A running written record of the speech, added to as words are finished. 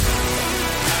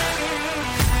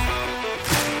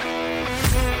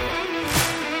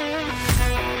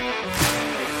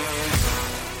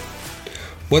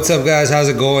What's up, guys? How's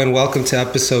it going? Welcome to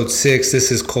episode 6.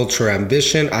 This is Culture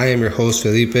Ambition. I am your host,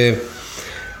 Felipe.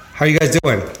 How are you guys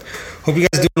doing? Hope you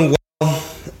guys doing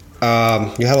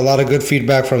well. You had a lot of good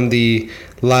feedback from the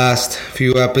last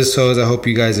few episodes. I hope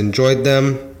you guys enjoyed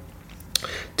them.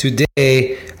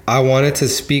 Today, I wanted to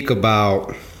speak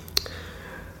about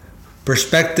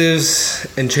perspectives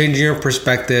and changing your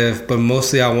perspective, but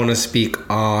mostly I want to speak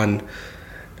on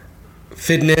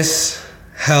fitness,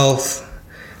 health,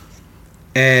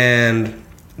 and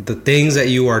the things that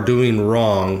you are doing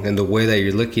wrong and the way that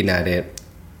you're looking at it,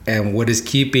 and what is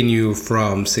keeping you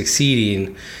from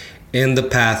succeeding in the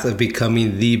path of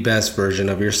becoming the best version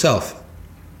of yourself.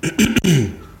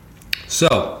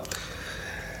 So,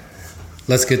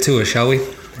 let's get to it, shall we?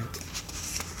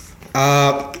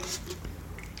 As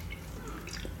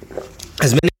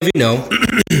many of you know,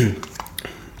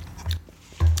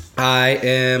 I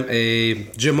am a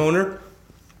gym owner,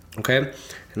 okay?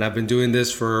 And I've been doing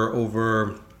this for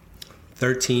over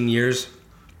 13 years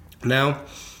now.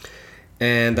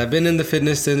 And I've been in the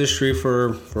fitness industry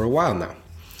for a while now.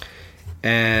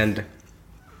 And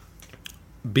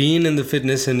being in the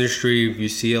fitness industry, you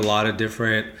see a lot of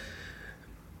different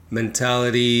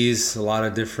mentalities, a lot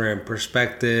of different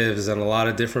perspectives, and a lot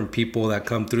of different people that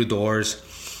come through doors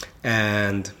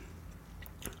and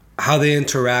how they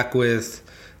interact with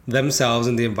themselves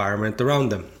and the environment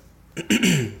around them.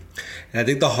 And I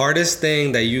think the hardest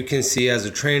thing that you can see as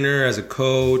a trainer, as a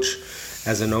coach,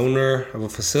 as an owner of a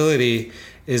facility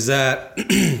is that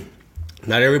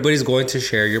not everybody's going to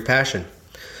share your passion.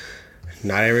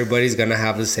 Not everybody's going to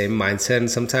have the same mindset.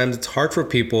 And sometimes it's hard for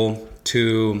people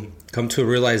to come to a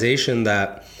realization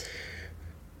that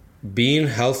being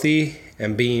healthy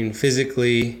and being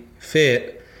physically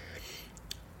fit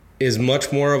is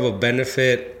much more of a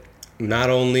benefit, not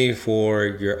only for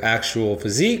your actual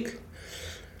physique,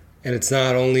 and it's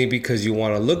not only because you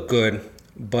want to look good,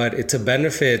 but it's a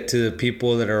benefit to the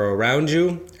people that are around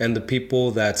you and the people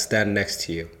that stand next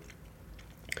to you.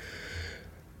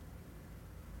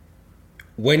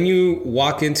 When you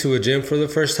walk into a gym for the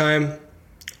first time,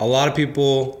 a lot of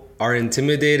people are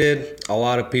intimidated. A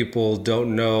lot of people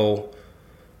don't know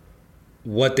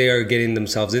what they are getting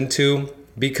themselves into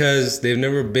because they've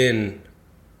never been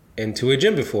into a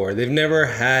gym before. They've never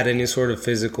had any sort of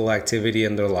physical activity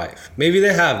in their life. Maybe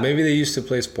they have. Maybe they used to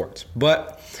play sports.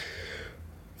 But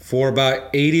for about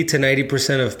 80 to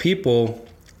 90% of people,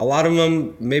 a lot of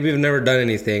them maybe have never done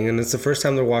anything, and it's the first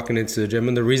time they're walking into the gym.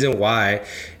 And the reason why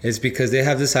is because they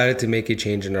have decided to make a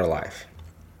change in their life.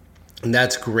 And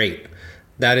that's great.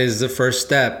 That is the first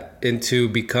step into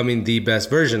becoming the best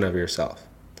version of yourself.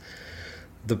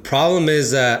 The problem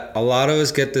is that a lot of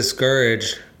us get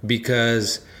discouraged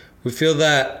because we feel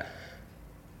that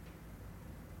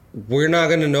we're not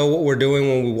going to know what we're doing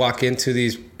when we walk into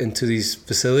these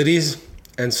facilities.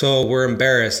 And so we're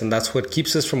embarrassed. And that's what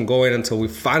keeps us from going until we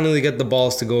finally get the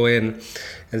balls to go in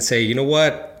and say, you know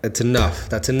what? It's enough.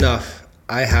 That's enough.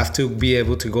 I have to be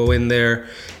able to go in there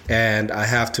and I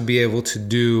have to be able to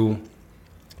do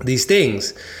these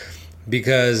things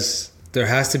because there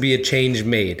has to be a change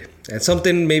made.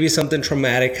 And maybe something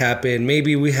traumatic happened.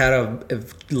 Maybe we had a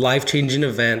life-changing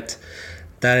event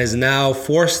that has now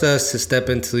forced us to step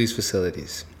into these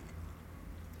facilities.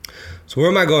 So where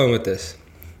am I going with this?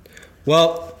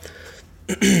 Well,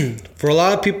 for a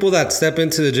lot of people that step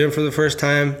into the gym for the first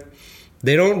time,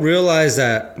 they don't realize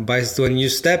that when you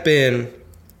step in,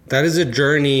 that is a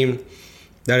journey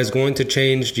that is going to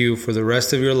change you for the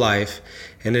rest of your life.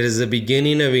 And it is the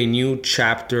beginning of a new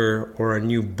chapter or a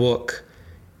new book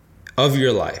of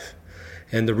your life.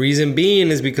 And the reason being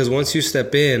is because once you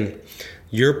step in,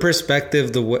 your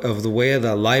perspective of the way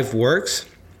that life works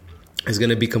is going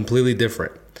to be completely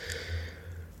different.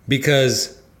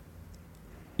 Because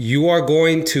you are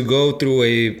going to go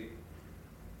through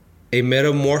a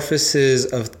metamorphosis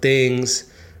of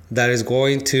things that is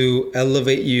going to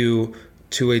elevate you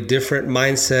to a different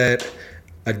mindset,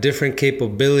 a different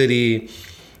capability,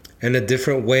 and a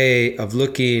different way of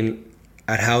looking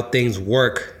at how things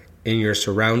work in your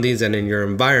surroundings and in your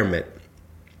environment.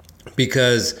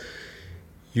 Because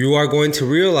you are going to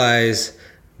realize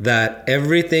that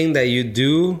everything that you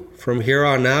do from here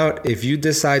on out, if you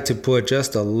decide to put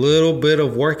just a little bit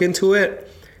of work into it,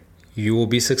 you will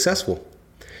be successful.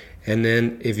 And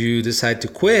then if you decide to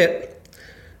quit,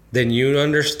 then you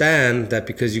understand that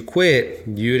because you quit,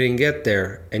 you didn't get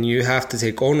there. And you have to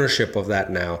take ownership of that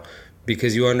now,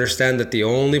 because you understand that the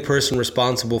only person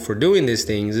responsible for doing these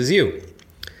things is you.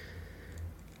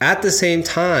 At the same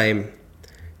time,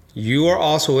 you are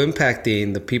also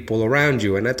impacting the people around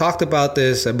you. And I talked about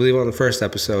this, I believe, on the first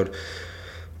episode,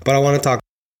 but I want to talk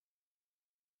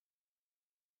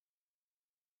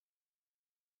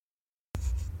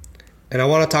And I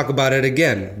want to talk about it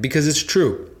again because it's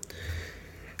true.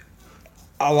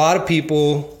 A lot of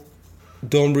people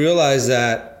don't realize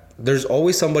that there's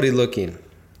always somebody looking.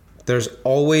 There's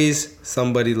always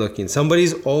somebody looking.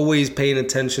 Somebody's always paying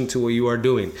attention to what you are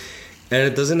doing. And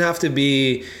it doesn't have to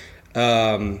be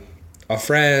a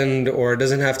friend, or it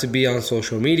doesn't have to be on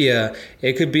social media.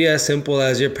 It could be as simple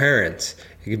as your parents.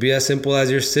 It could be as simple as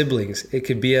your siblings. It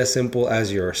could be as simple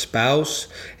as your spouse.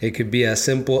 It could be as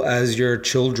simple as your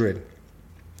children.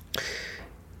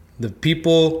 The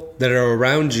people that are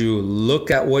around you look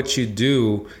at what you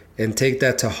do and take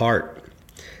that to heart.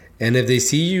 And if they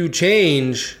see you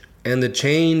change, and the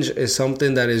change is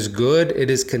something that is good, it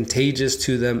is contagious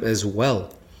to them as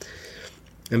well.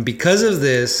 And because of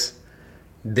this,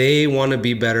 they want to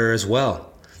be better as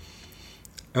well.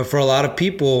 And for a lot of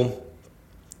people,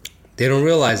 they don't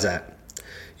realize that.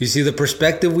 You see, the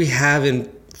perspective we have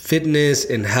in fitness,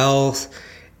 in health,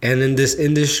 and in this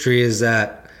industry is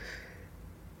that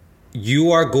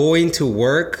you are going to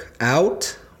work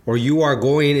out, or you are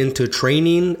going into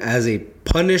training as a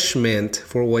punishment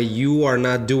for what you are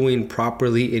not doing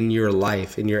properly in your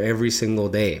life, in your every single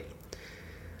day.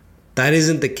 That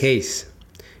isn't the case.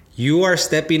 You are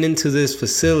stepping into this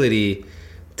facility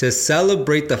to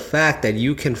celebrate the fact that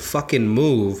you can fucking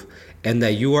move, and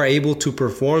that you are able to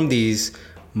perform these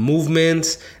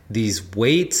movements, these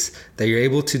weights, that you're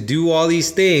able to do all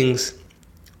these things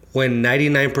when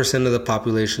 99% of the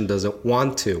population doesn't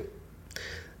want to.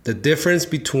 The difference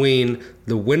between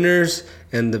the winners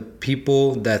and the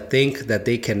people that think that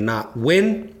they cannot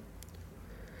win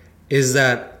is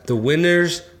that the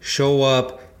winners show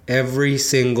up every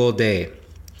single day.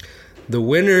 The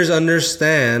winners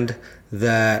understand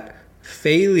that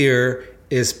failure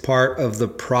is part of the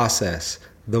process.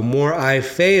 The more I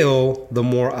fail, the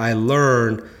more I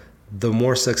learn, the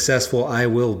more successful I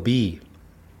will be.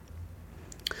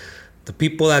 The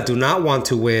people that do not want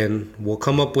to win will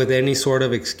come up with any sort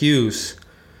of excuse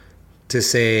to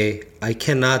say, I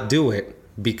cannot do it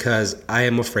because I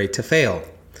am afraid to fail.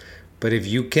 But if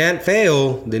you can't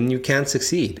fail, then you can't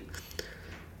succeed.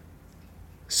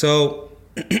 So,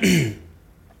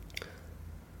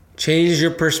 change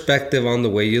your perspective on the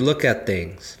way you look at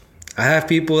things. I have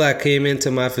people that came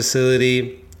into my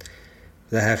facility,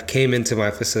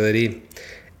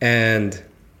 and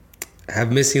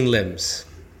have missing limbs,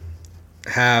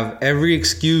 have every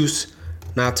excuse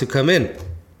not to come in,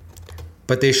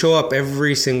 but they show up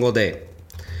every single day.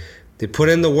 They put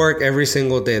in the work every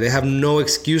single day. They have no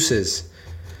excuses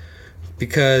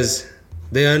because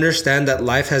they understand that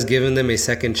life has given them a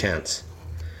second chance.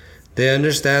 They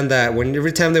understand that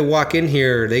every time they walk in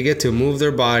here, they get to move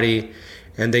their body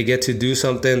and they get to do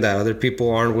something that other people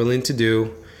aren't willing to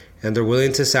do, and they're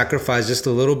willing to sacrifice just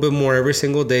a little bit more every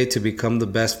single day to become the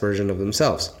best version of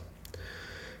themselves.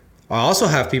 I also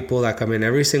have people that come in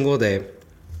every single day,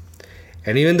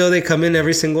 and even though they come in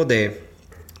every single day,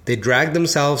 they drag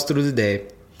themselves through the day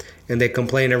and they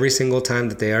complain every single time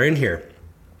that they are in here.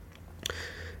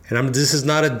 And this is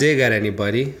not a dig at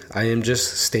anybody. I am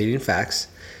just stating facts.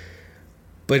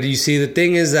 But you see, the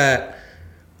thing is that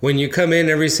when you come in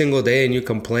every single day and you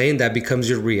complain, that becomes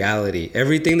your reality.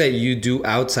 Everything that you do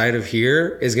outside of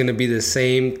here is going to be the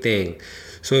same thing.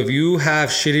 So if you have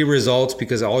shitty results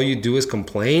because all you do is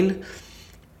complain,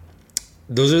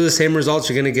 those are the same results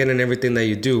you're going to get in everything that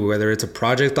you do, whether it's a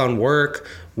project on work,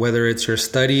 whether it's your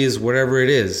studies, whatever it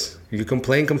is. You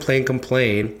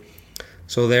complain.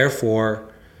 So therefore,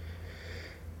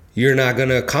 you're not going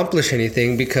to accomplish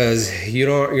anything because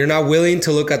you're not willing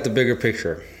to look at the bigger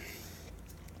picture.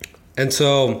 And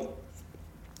so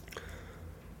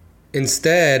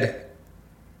instead,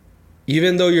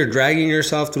 even though you're dragging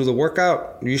yourself through the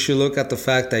workout, you should look at the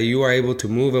fact that you are able to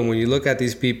move. And when you look at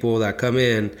these people that come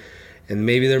in and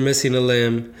maybe they're missing a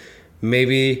limb,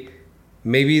 maybe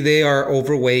they are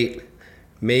overweight,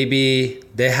 maybe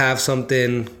they have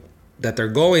something that they're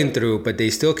going through, but they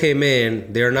still came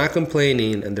in, they're not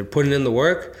complaining, and they're putting in the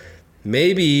work,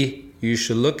 maybe you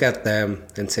should look at them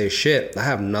and say, shit, I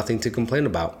have nothing to complain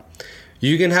about.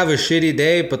 You can have a shitty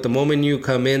day, but the moment you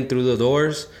come in through the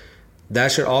doors,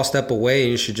 that should all step away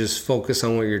and you should just focus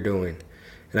on what you're doing.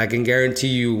 And I can guarantee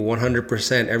you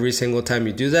 100% every single time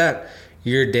you do that,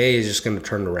 your day is just going to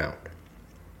turn around.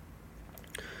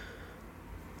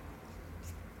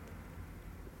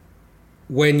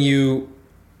 When you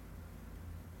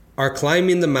are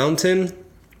climbing the mountain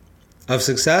of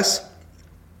success,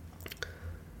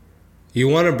 you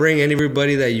want to bring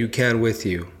everybody that you can with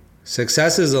you.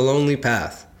 Success is a lonely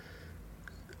path.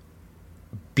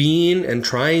 Being and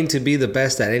trying to be the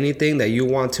best at anything that you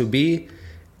want to be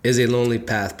is a lonely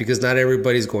path because not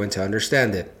everybody's going to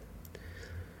understand it.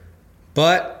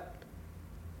 But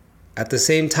at the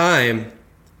same time,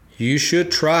 you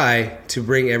should try to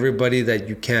bring everybody that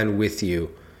you can with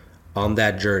you on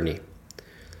that journey.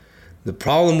 The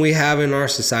problem we have in our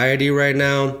society right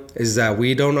now is that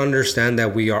we don't understand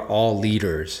that we are all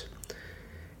leaders.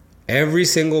 Every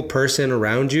single person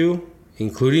around you,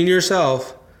 including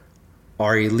yourself,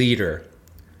 are a leader.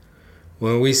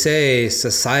 When we say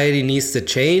society needs to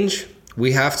change,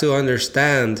 we have to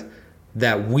understand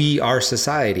that we are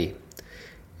society.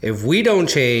 If we don't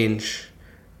change,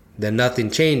 then nothing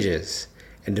changes.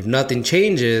 And if nothing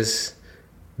changes,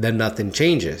 then nothing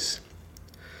changes.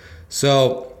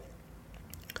 So,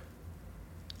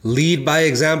 lead by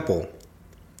example.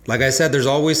 Like I said, there's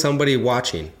always somebody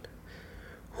watching.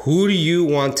 Who do you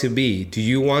want to be? Do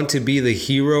you want to be the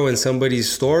hero in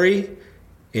somebody's story,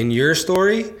 in your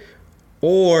story?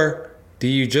 Or do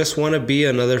you just want to be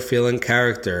another fill-in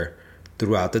character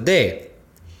throughout the day?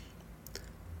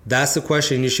 That's the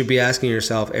question you should be asking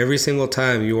yourself every single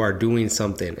time you are doing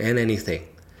something and anything.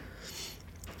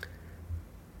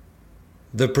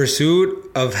 The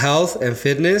pursuit of health and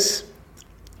fitness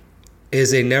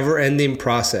is a never-ending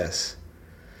process.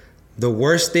 The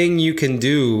worst thing you can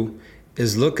do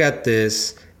is look at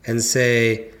this and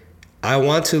say, I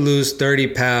want to lose 30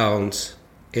 pounds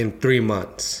in 3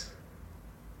 months.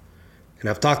 And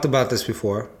I've talked about this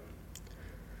before.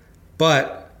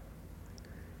 But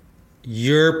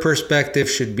your perspective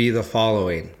should be the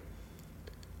following.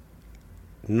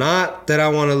 Not that I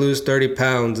want to lose 30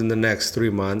 pounds in the next 3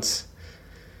 months.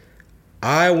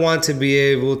 I want to be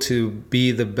able to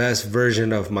be the best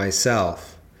version of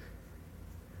myself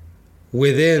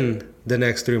within the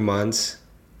next 3 months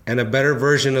and a better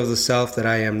version of the self that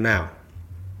I am now.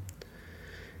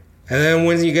 And then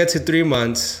when you get to 3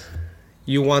 months,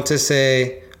 you want to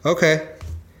say, okay,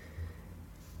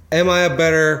 am I a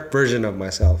better version of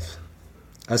myself?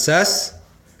 Assess,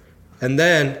 and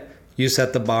then you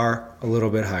set the bar a little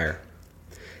bit higher.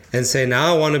 And say,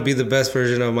 now I want to be the best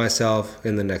version of myself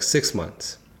in the next 6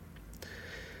 months.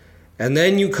 And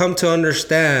then you come to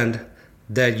understand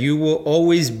that you will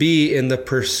always be in the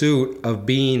pursuit of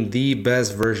being the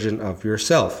best version of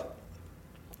yourself.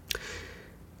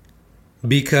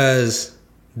 Because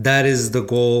that is the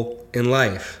goal in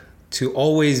life, to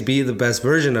always be the best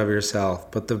version of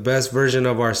yourself. But the best version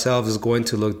of ourselves is going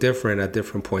to look different at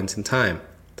different points in time.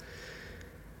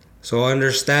 So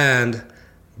understand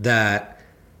that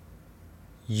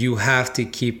you have to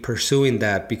keep pursuing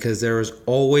that because there is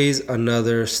always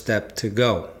another step to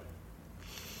go.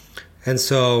 And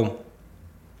so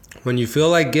when you feel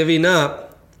like giving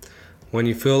up, when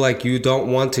you feel like you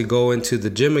don't want to go into the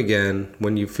gym again,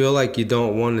 when you feel like you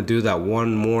don't want to do that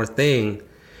one more thing,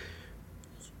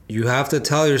 you have to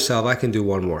tell yourself, I can do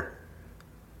one more.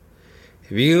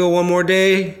 If you can go one more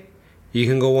day, you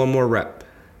can go one more rep.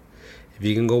 If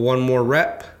you can go one more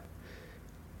rep,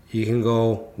 you can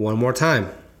go one more time.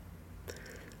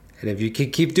 And if you can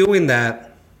keep doing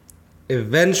that,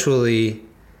 eventually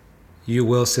you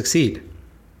will succeed.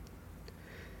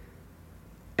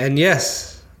 And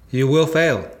yes, you will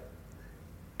fail.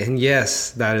 And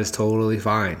yes, that is totally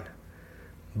fine.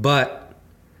 But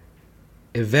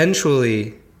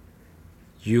eventually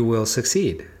you will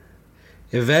succeed.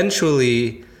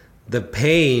 Eventually, the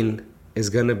pain is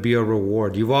going to be a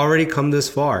reward. You've already come this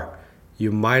far.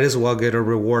 You might as well get a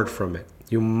reward from it.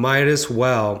 You might as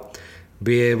well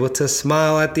be able to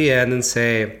smile at the end and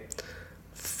say,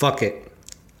 fuck it.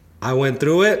 I went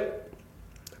through it,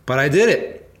 but I did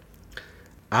it.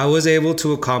 I was able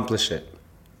to accomplish it.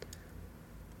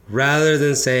 Rather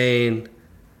than saying,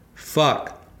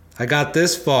 fuck, I got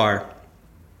this far.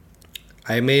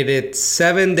 I made it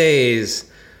 7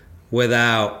 days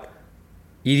without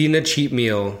eating a cheat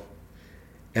meal.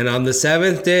 And on the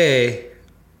 7th day,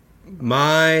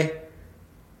 my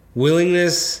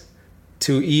willingness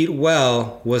to eat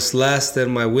well was less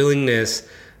than my willingness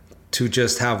to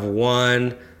just have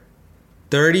one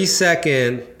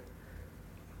 30-second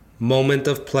moment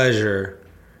of pleasure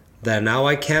that now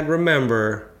I can't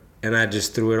remember, and I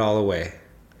just threw it all away.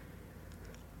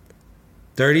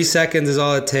 30 seconds is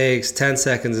all it takes. 10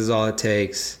 seconds is all it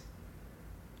takes.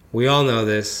 We all know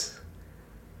this.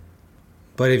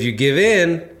 But if you give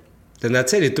in, then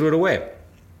that's it. You threw it away.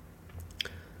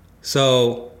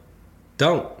 So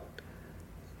don't.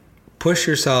 Push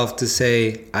yourself to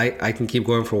say, I can keep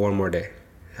going for one more day.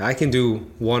 I can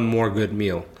do one more good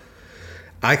meal.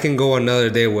 I can go another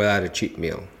day without a cheat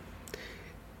meal.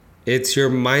 It's your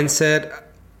mindset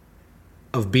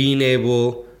of being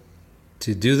able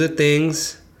to do the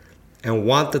things and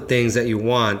want the things that you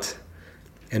want,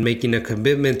 and making a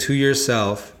commitment to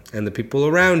yourself and the people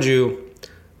around you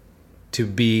to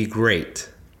be great.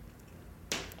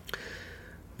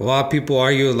 A lot of people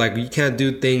argue like you can't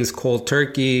do things cold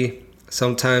turkey.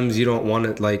 Sometimes you don't want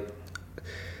it, like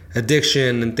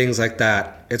addiction and things like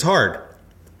that. It's hard.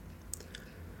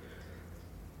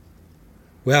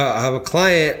 Well, I have a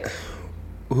client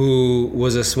who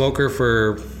was a smoker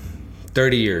for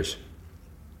 30 years.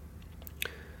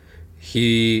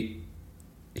 He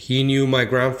knew my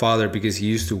grandfather because he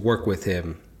used to work with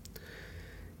him.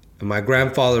 And my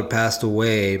grandfather passed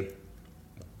away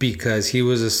because he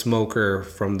was a smoker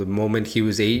from the moment he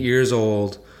was 8 years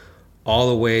old all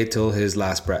the way till his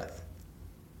last breath.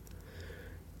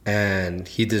 And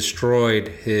he destroyed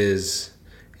his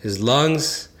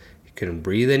lungs. He couldn't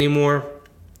breathe anymore.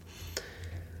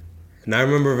 And I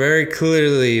remember very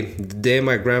clearly the day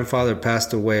my grandfather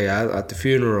passed away at the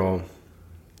funeral,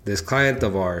 this client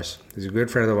of ours, he's a good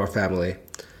friend of our family,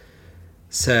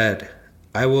 said,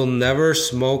 "I will never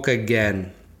smoke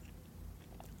again."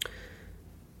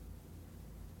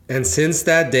 And since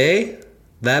that day,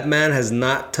 that man has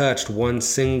not touched one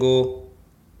single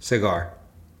cigar.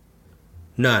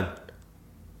 None.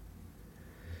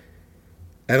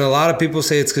 And a lot of people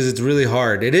say it's because it's really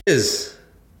hard. It is.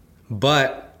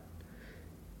 But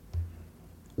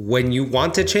when you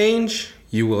want to change,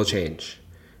 you will change.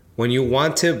 When you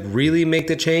want to really make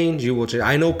the change, you will change.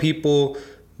 I know people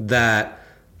that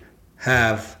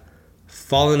have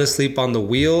fallen asleep on the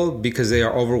wheel because they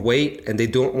are overweight and they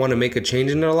don't want to make a change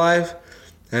in their life,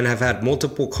 and have had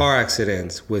multiple car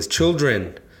accidents with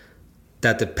children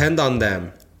that depend on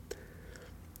them.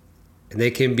 And they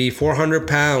can be 400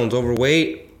 pounds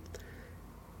overweight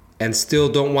and still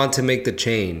don't want to make the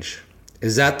change.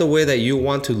 Is that the way that you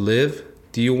want to live?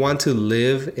 Do you want to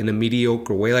live in a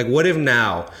mediocre way? Like, what if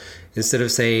now, instead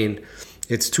of saying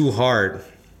it's too hard,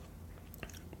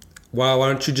 why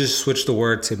don't you just switch the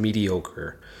word to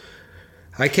mediocre?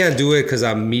 I can't do it because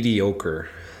I'm mediocre.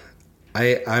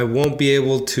 I won't be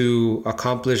able to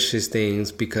accomplish these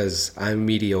things because I'm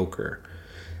mediocre.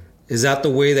 Is that the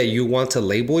way that you want to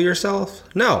label yourself?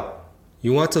 No.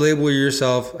 You want to label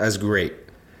yourself as great.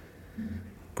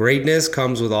 Greatness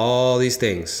comes with all these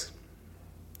things.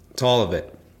 It's all of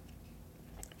it.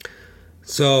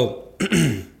 So,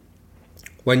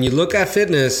 when you look at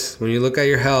fitness, when you look at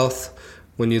your health,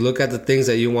 when you look at the things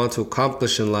that you want to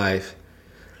accomplish in life,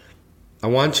 I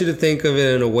want you to think of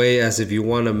it in a way as if you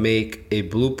want to make a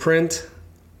blueprint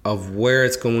of where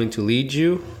it's going to lead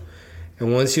you.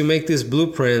 And once you make this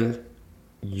blueprint,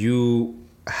 you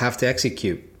have to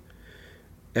execute.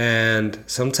 And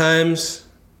sometimes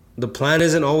the plan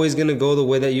isn't always going to go the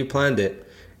way that you planned it.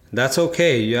 That's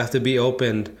okay. You have to be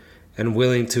open and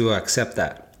willing to accept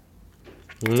that.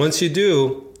 And once you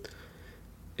do,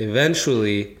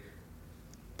 eventually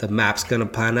the map's going to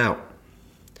pan out.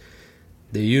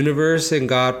 The universe and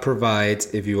God provides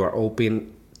if you are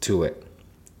open to it.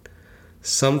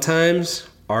 Sometimes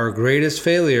our greatest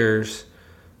failures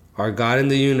are God and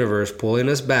the universe pulling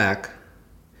us back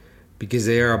because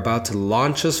they are about to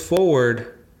launch us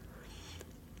forward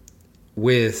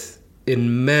with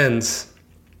immense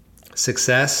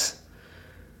success,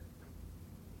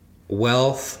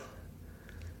 wealth,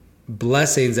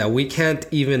 blessings that we can't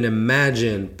even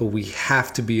imagine, but we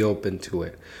have to be open to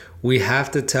it. We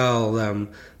have to tell them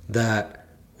that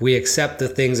we accept the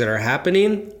things that are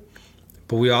happening,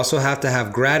 but we also have to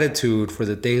have gratitude for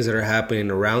the things that are happening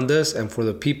around us and for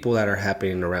the people that are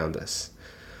happening around us.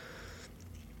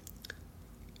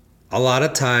 A lot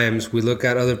of times we look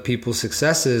at other people's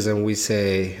successes and we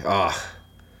say,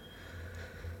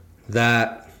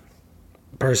 that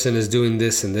person is doing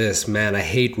this and this. Man, I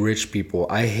hate rich people.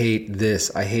 I hate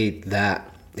this. I hate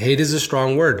that. Hate is a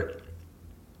strong word.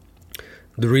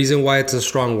 The reason why it's a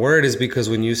strong word is because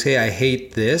when you say I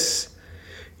hate this,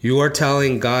 you are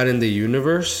telling God and the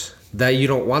universe that you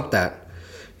don't want that.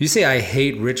 You say I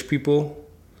hate rich people,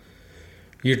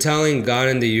 you're telling God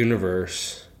and the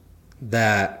universe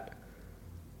that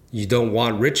you don't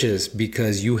want riches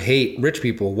because you hate rich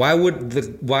people. Why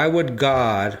would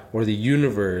God or the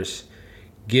universe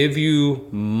give you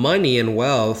money and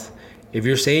wealth if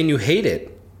you're saying you hate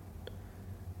it?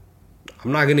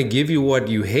 I'm not going to give you what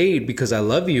you hate because I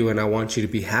love you and I want you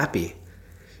to be happy.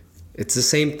 It's the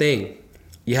same thing.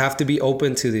 You have to be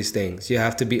open to these things. You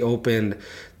have to be open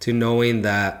to knowing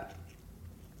that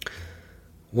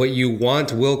what you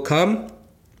want will come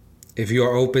if you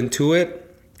are open to it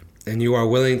and you are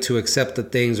willing to accept the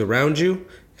things around you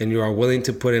and you are willing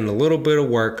to put in a little bit of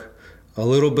work, a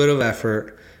little bit of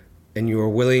effort, and you are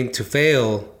willing to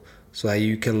fail so that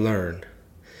you can learn.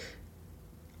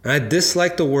 And I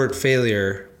dislike the word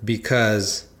failure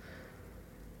because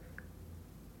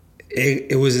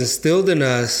it was instilled in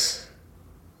us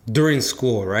during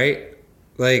school, right?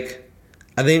 Like,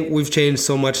 I think we've changed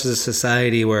so much as a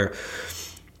society where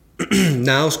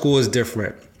now school is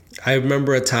different. I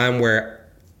remember a time where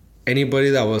anybody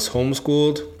that was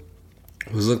homeschooled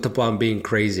was looked upon being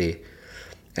crazy.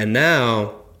 And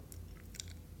now,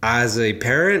 as a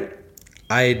parent,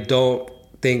 I don't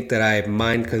think that I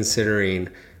mind considering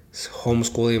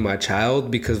homeschooling my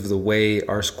child because of the way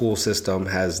our school system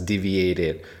has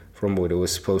deviated from what it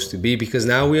was supposed to be. Because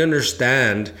now we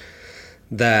understand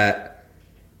that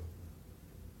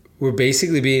we're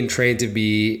basically being trained to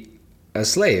be a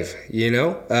slave,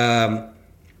 9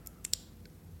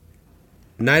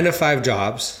 to 5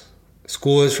 jobs.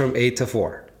 School is from 8 to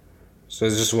 4. So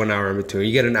it's just 1 hour in between.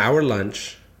 You get an hour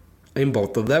lunch in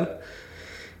both of them.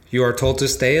 You are told to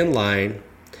stay in line,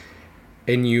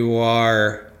 and you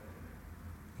are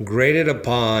graded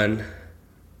upon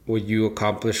what you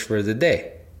accomplish for the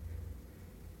day.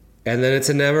 And then it's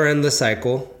a never-ending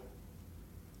cycle,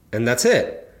 and that's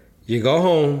it. You go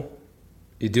home,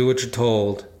 you do what you're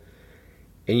told,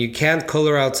 and you can't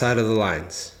color outside of the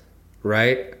lines,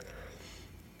 right?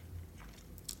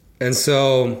 And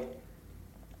so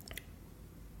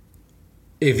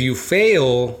if you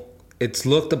fail, it's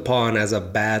looked upon as a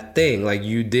bad thing, like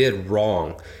you did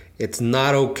wrong. It's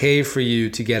not okay for you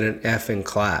to get an F in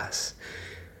class.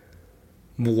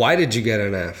 Why did you get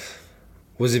an F?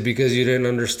 Was it because you didn't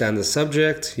understand the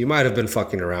subject? You might have been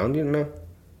fucking around,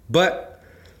 But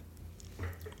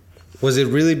was it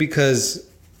really because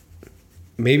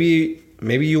maybe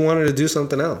you wanted to do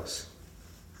something else?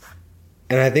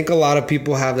 And I think a lot of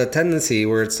people have that tendency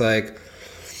where it's like,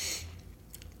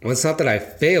 well, it's not that I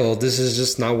failed. This is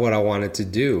just not what I wanted to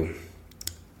do.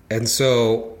 And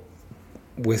so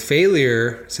with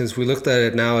failure, since we looked at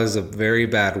it now as a very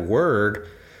bad word,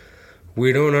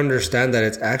 we don't understand that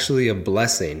it's actually a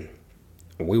blessing.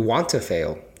 We want to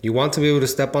fail. You want to be able to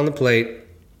step on the plate,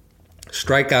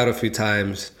 strike out a few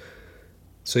times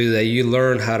so that you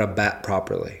learn how to bat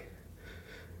properly.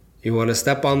 You want to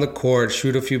step on the court,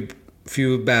 shoot a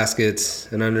few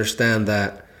baskets, and understand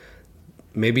that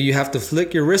maybe you have to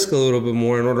flick your wrist a little bit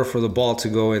more in order for the ball to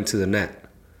go into the net.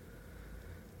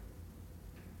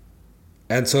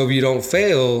 And so if you don't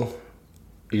fail,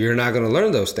 you're not going to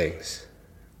learn those things,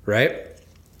 right?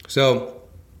 So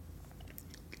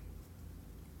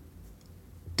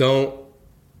don't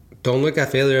look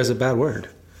at failure as a bad word.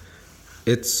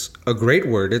 It's a great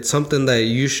word. It's something that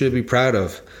you should be proud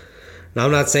of. Now,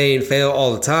 I'm not saying fail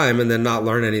all the time and then not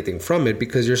learn anything from it,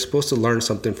 because you're supposed to learn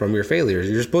something from your failures.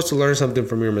 You're supposed to learn something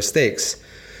from your mistakes,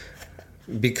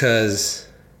 because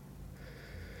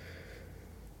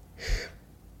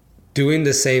doing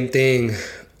the same thing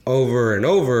over and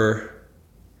over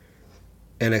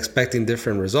and expecting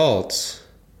different results,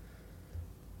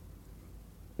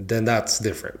 then that's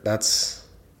different. That's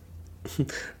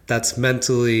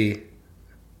mentally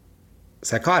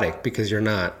psychotic, because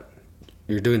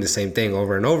you're doing the same thing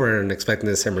over and over and expecting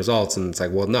the same results. And it's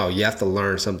like, well, no, you have to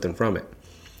learn something from it,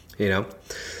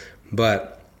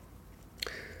 But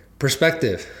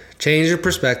perspective. Change your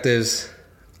perspectives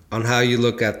on how you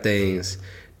look at things.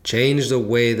 Change the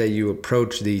way that you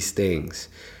approach these things.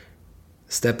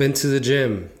 Step into the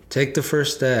gym. Take the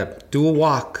first step. Do a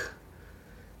walk.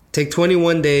 Take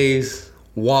 21 days,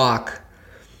 walk,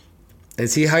 and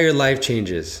see how your life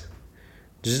changes.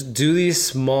 Just do these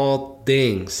small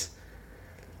things.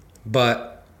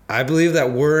 But I believe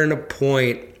that we're in a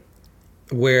point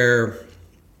where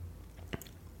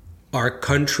our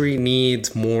country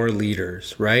needs more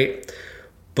leaders, right?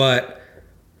 But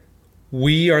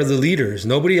we are the leaders.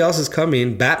 Nobody else is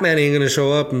coming. Batman ain't going to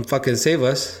show up and fucking save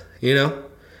us,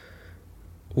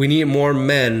 We need more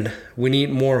men. We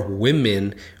need more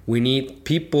women. We need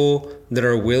people that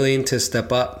are willing to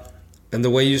step up. And the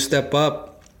way you step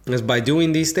up is by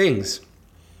doing these things.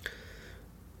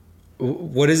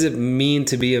 What does it mean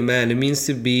to be a man? It means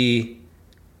to be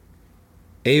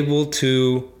able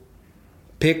to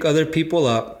pick other people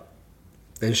up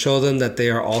and show them that they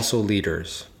are also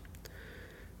leaders.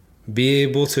 Be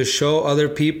able to show other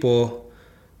people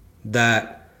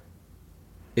that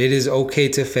it is okay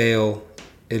to fail.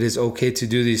 It is okay to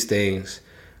do these things,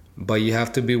 but you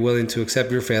have to be willing to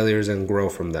accept your failures and grow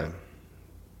from them.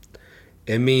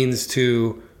 It means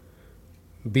to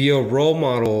be a role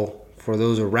model for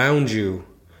those around you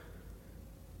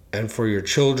and for your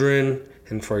children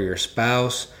and for your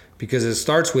spouse, because it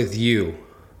starts with you.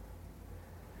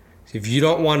 If you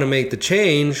don't want to make the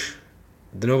change,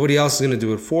 then nobody else is going to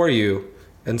do it for you.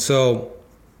 And so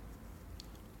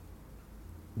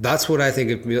that's what I think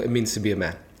it means to be a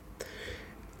man.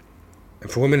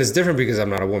 And for women, it's different because I'm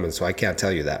not a woman, so I can't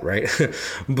tell you that, right?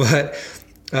 But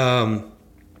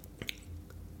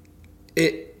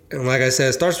And like I said,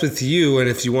 it starts with you, and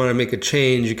if you want to make a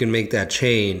change, you can make that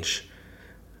change.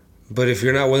 But if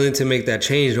you're not willing to make that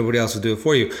change, nobody else will do it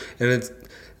for you. And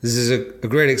this is a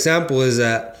great example is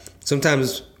that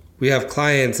sometimes we have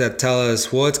clients that tell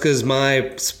us, well, it's because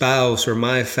my spouse or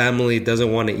my family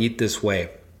doesn't want to eat this way.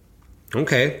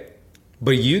 Okay,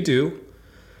 but you do.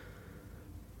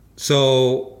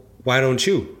 So why don't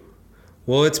you?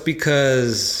 Well, it's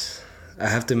because I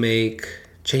have to make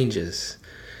changes.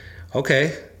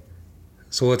 Okay,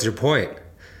 so what's your point?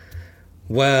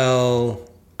 Well,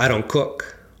 I don't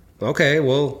cook. Okay,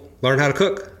 well, learn how to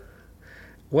cook.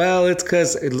 Well, it's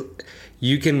because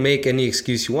you can make any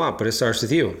excuse you want, but it starts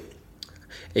with you.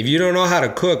 If you don't know how to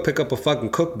cook, pick up a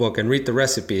fucking cookbook and read the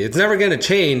recipe. It's never going to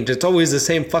change. It's always the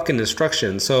same fucking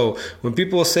instructions. So when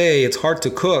people say it's hard to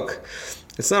cook,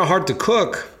 it's not hard to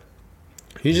cook.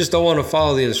 You just don't want to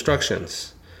follow the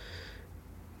instructions.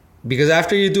 Because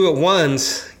after you do it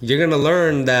once, you're going to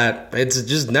learn that it's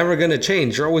just never going to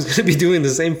change. You're always going to be doing the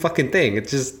same fucking thing.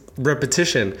 It's just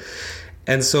repetition.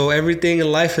 And so everything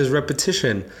in life is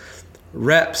repetition.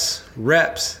 Reps,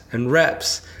 reps, and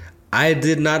reps. I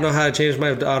did not know how to change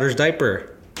my daughter's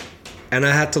diaper. And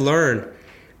I had to learn.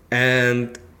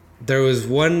 And there was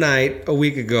one night a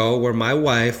week ago where my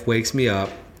wife wakes me up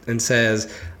and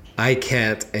says, I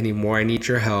can't anymore. I need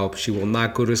your help. She will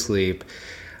not go to sleep.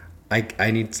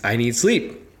 I need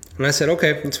sleep. And I said,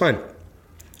 okay, it's fine.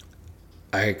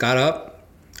 I got up.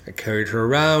 I carried her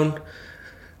around.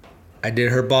 I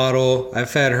did her bottle. I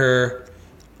fed her.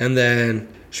 And then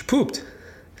she pooped.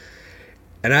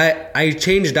 And I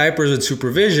changed diapers with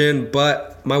supervision,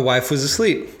 but my wife was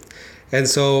asleep. And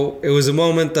so it was a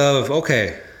moment of,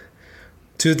 okay,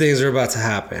 two things are about to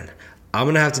happen. I'm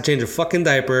going to have to change a fucking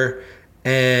diaper,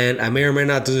 and I may or may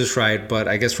not do this right, but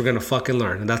I guess we're going to fucking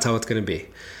learn, and that's how it's going to be.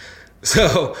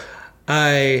 So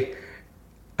I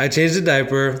changed the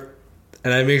diaper,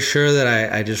 and I make sure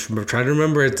that I just try to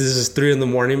remember it. This is 3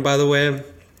 a.m, by the way.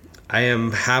 I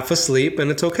am half asleep, and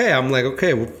it's okay. I'm like,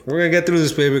 okay, we're going to get through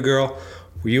this, baby girl.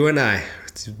 You and I,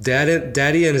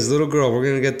 daddy and his little girl, we're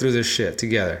going to get through this shit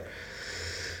together.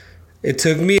 It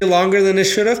took me longer than it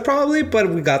should have probably, but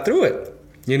we got through it,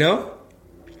 you know?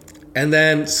 And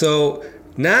then, so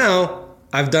now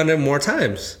I've done it more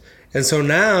times. And so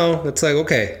now it's like,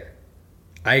 okay,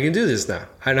 I can do this now.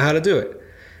 I know how to do it.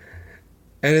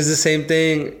 And it's the same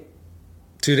thing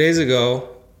 2 days ago.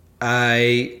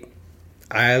 I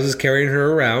was carrying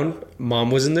her around. Mom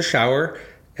was in the shower,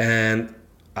 and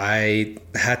I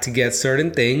had to get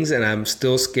certain things, and I'm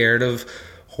still scared of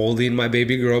holding my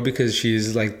baby girl because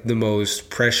she's like the most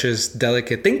precious,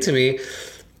 delicate thing to me.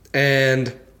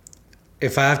 And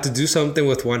if I have to do something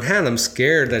with one hand, I'm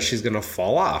scared that she's going to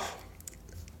fall off.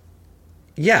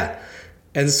 Yeah.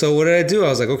 And so what did I do? I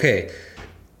was like, okay,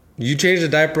 you changed the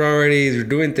diaper already. You're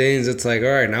doing things. It's like, all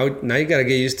right, now you got to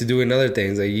get used to doing other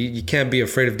things. Like you can't be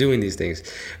afraid of doing these things.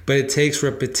 But it takes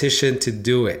repetition to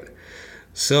do it.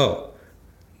 So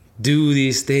do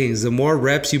these things. The more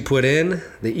reps you put in,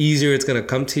 the easier it's going to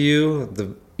come to you,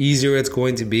 the easier it's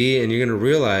going to be, and you're going to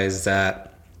realize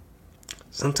that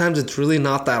sometimes it's really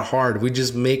not that hard. We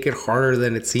just make it harder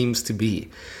than it seems to be.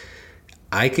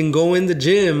 I can go in the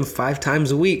gym 5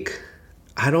 times a week.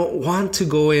 I don't want to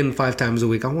go in 5 times a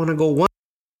week. I want to go once.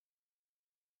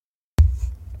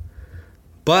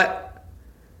 But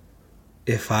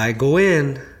if I go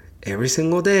in every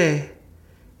single day,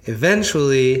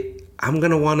 eventually I'm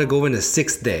going to want to go in a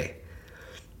 6th day.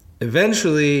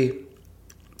 Eventually,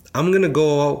 I'm going to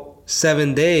go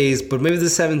 7 days, but maybe the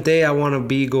 7th day I want to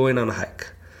be going on a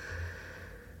hike.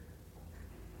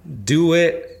 Do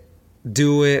it,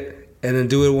 and then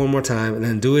do it one more time, and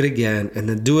then do it again, and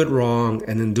then do it wrong,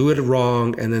 and then do it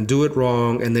wrong, and then do it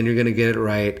wrong, and then you're going to get it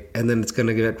right, and then it's going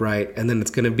to get right, and then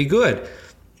it's going to be good.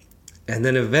 And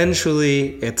then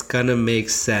eventually, it's going to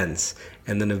make sense.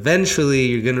 And then eventually,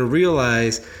 you're going to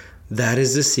realize that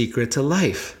is the secret to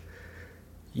life.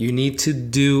 You need to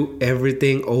do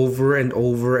everything over and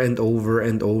over and over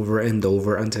and over and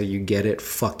over until you get it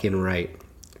fucking right.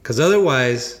 Because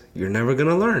otherwise, you're never going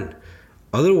to learn.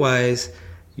 Otherwise,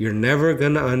 you're never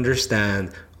going to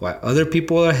understand why other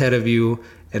people are ahead of you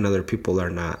and other people are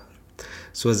not.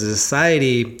 So as a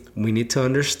society, we need to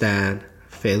understand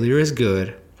failure is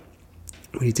good.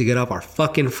 We need to get off our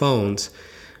fucking phones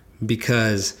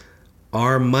because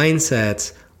our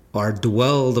mindsets are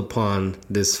dwelled upon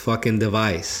this fucking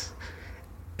device.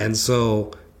 And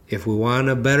so if we want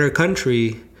a better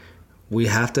country, we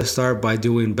have to start by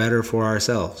doing better for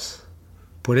ourselves.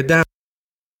 Put it down.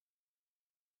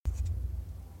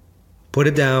 Put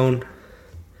it down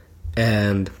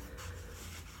and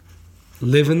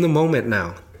live in the moment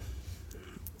now.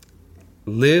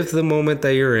 live the moment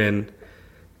that you're in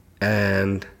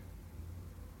and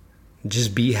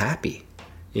just be happy,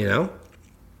 you know?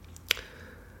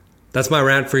 That's my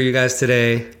rant for you guys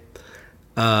today.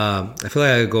 I feel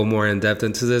like I could go more in depth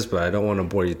into this, but I don't want to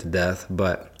bore you to death.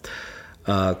 But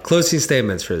closing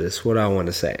statements for this, what I want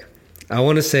to say. I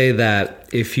want to say that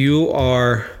if you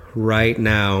are right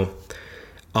now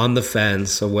on the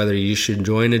fence of whether you should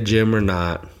join a gym or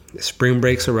not, spring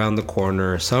break's around the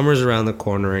corner, summer's around the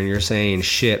corner, and you're saying,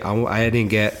 shit, I didn't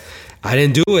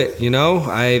do it, you know?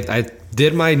 I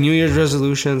did my New Year's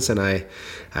resolutions and I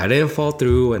didn't fall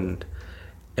through, and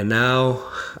now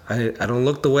I don't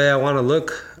look the way I want to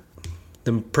look.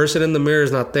 The person in the mirror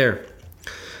is not there.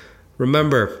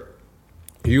 Remember,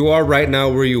 you are right now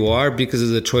where you are because of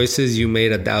the choices you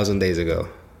made 1,000 days ago,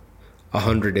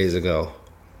 100 days ago,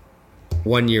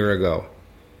 1 year ago.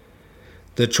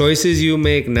 The choices you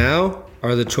make now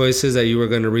are the choices that you are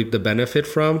going to reap the benefit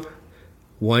from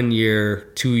 1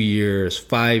 year, 2 years,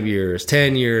 5 years,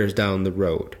 10 years down the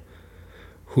road.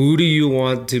 Who do you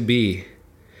want to be?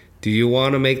 Do you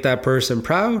want to make that person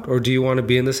proud, or do you want to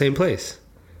be in the same place?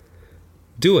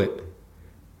 Do it.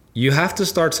 You have to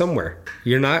start somewhere.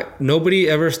 Nobody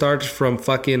ever starts from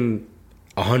fucking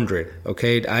 100,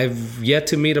 okay? I've yet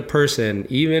to meet a person,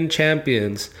 even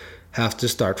champions have to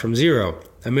start from 0.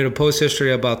 I made a post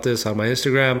yesterday about this on my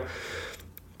Instagram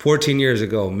 14 years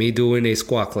ago, me doing a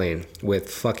squat clean with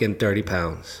fucking 30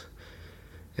 pounds.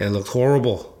 And it looked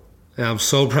horrible. And I'm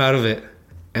so proud of it.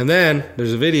 And then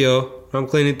there's a video where I'm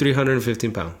cleaning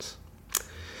 315 pounds.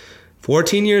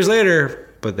 14 years later,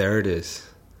 but there it is.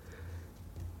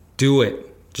 Do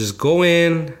it. Just go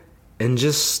in and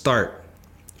just start.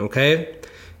 Okay?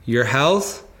 Your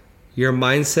health, your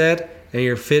mindset, and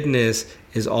your fitness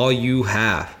is all you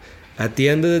have. At the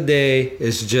end of the day,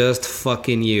 it's just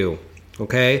fucking you.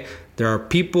 Okay? There are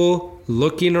people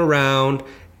looking around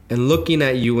and looking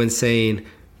at you and saying,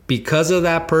 because of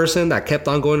that person that kept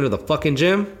on going to the fucking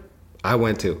gym, I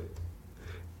went to.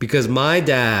 Because my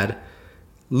dad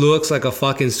looks like a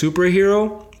fucking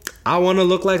superhero, I want to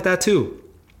look like that too.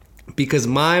 Because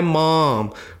my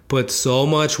mom put so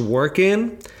much work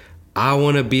in, I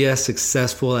want to be as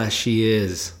successful as she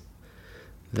is.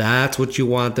 That's what you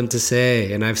want them to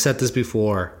say. And I've said this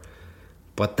before,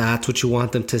 but that's what you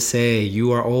want them to say.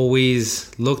 You are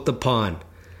always looked upon.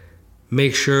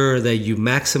 Make sure that you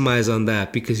maximize on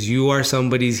that, because you are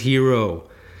somebody's hero.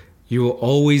 You will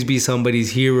always be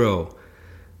somebody's hero.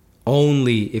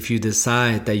 Only if you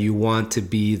decide that you want to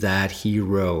be that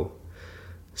hero.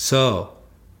 So,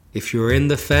 if you're in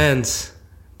the fence,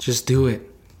 just do it.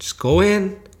 Just go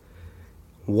in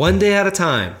one day at a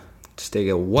time. Just take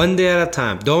it one day at a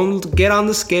time. Don't get on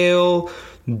the scale.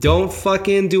 Don't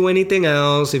fucking do anything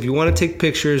else. If you want to take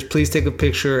pictures, please take a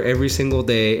picture every single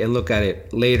day and look at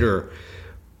it later.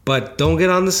 But don't get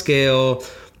on the scale.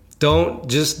 Don't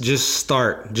just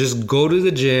start. Just go to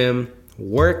the gym,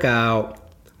 work out,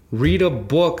 read a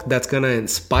book that's going to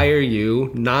inspire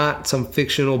you, not some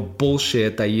fictional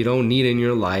bullshit that you don't need in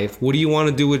your life. What do you want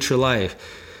to do with your life?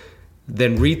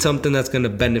 Then read something that's going to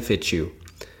benefit you.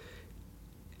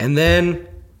 And then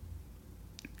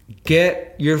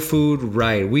get your food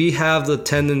right. We have the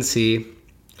tendency,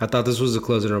 I thought this was the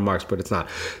closing remarks, but it's not.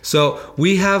 So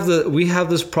we have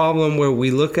this problem where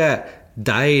we look at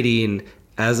dieting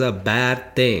as a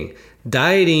bad thing.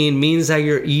 Dieting means that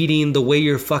you're eating the way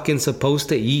you're fucking supposed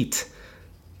to eat.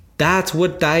 That's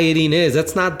what dieting is.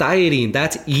 That's not dieting.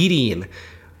 That's eating.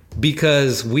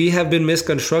 Because we have been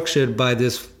misconstructed by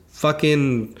this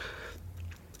fucking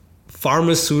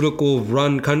pharmaceutical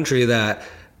run country that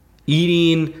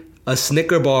eating a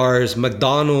Snicker bars,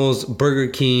 McDonald's, Burger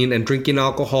King, and drinking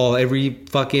alcohol every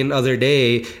fucking other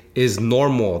day is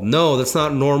normal. No, that's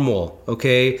not normal,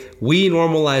 okay? We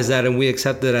normalize that and we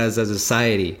accept it as a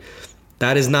society.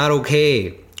 That is not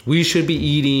okay. We should be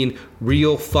eating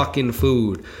real fucking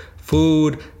food.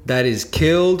 Food that is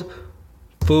killed,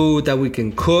 food that we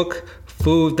can cook,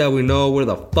 food that we know where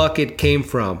the fuck it came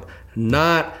from.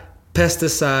 Not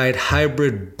pesticide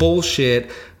hybrid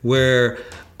bullshit where,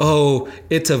 oh,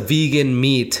 it's a vegan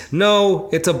meat. No,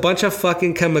 it's a bunch of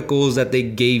fucking chemicals that they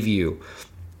gave you.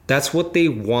 That's what they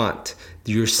want.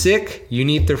 You're sick, you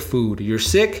need their food. You're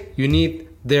sick, you need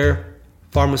their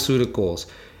pharmaceuticals.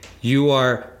 You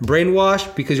are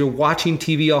brainwashed because you're watching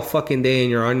TV all fucking day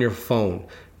and you're on your phone.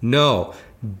 No,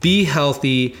 be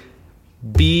healthy,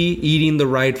 be eating the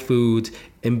right foods,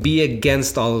 and be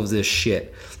against all of this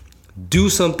shit. Do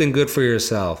something good for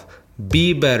yourself.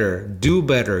 Be better, do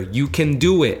better. You can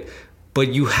do it, but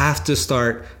you have to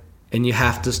start, and you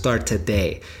have to start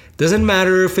today. Doesn't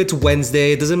matter if it's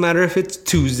Wednesday. It doesn't matter if it's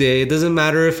Tuesday. It doesn't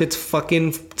matter if it's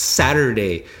fucking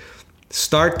Saturday.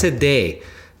 Start today.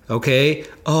 Okay?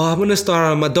 Oh, I'm going to start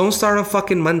on... Don't start on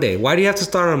fucking Monday. Why do you have to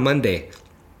start on Monday?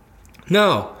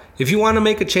 No. If you want to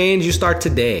make a change, you start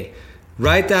today.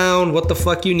 Write down what the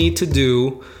fuck you need to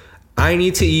do. I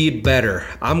need to eat better.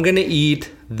 I'm going to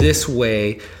eat this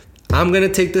way. I'm going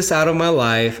to take this out of my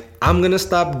life. I'm going to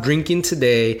stop drinking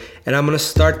today. And I'm going to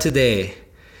start today.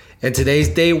 And today's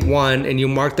day 1. And you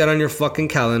mark that on your fucking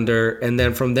calendar. And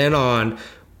then from then on...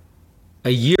 A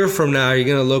year from now, you're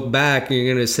going to look back and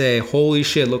you're going to say, holy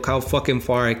shit, look how fucking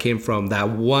far I came from that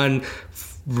one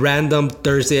random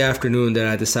Thursday afternoon that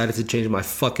I decided to change my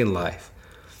fucking life.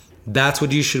 That's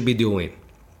what you should be doing.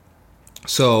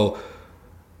 So,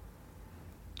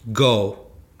 go.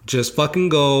 Just fucking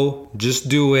go. Just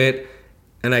do it.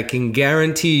 And I can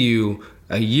guarantee you,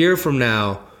 a year from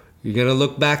now, you're going to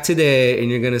look back today and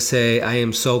you're going to say, I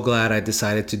am so glad I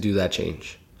decided to do that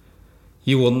change.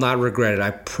 You will not regret it.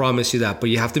 I promise you that. But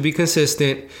you have to be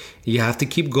consistent. You have to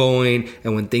keep going.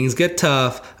 And when things get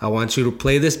tough, I want you to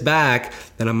play this back.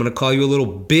 Then I'm going to call you a little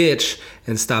bitch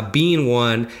and stop being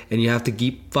one. And you have to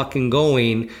keep fucking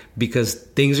going because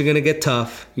things are going to get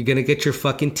tough. You're going to get your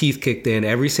fucking teeth kicked in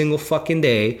every single fucking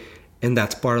day. And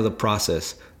that's part of the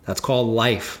process. That's called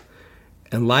life.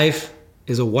 And life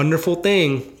is a wonderful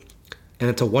thing.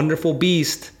 And it's a wonderful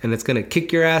beast. And it's going to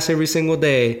kick your ass every single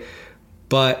day.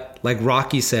 But like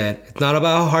Rocky said, it's not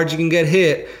about how hard you can get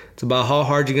hit. It's about how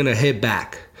hard you're going to hit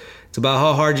back. It's about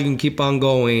how hard you can keep on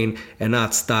going and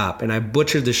not stop. And I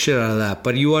butchered the shit out of that.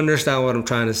 But you understand what I'm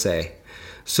trying to say.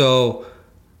 So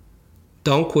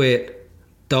don't quit.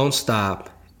 Don't stop.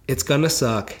 It's going to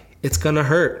suck. It's going to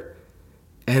hurt.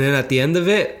 And then at the end of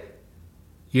it,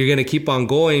 you're going to keep on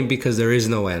going because there is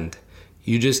no end.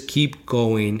 You just keep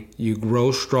going. You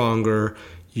grow stronger.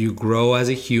 You grow as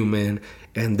a human.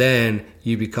 And then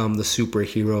you become the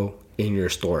superhero in your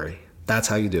story. That's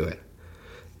how you do it.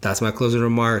 That's my closing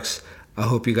remarks. I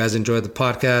hope you guys enjoyed the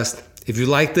podcast. If you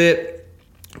liked it,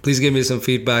 please give me some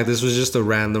feedback. This was just a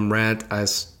random rant. I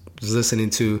was listening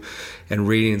to and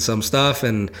reading some stuff,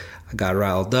 and I got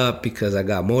riled up because I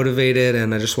got motivated,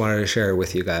 and I just wanted to share it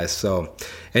with you guys. So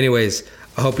anyways,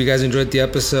 I hope you guys enjoyed the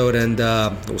episode, and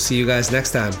we'll see you guys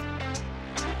next time.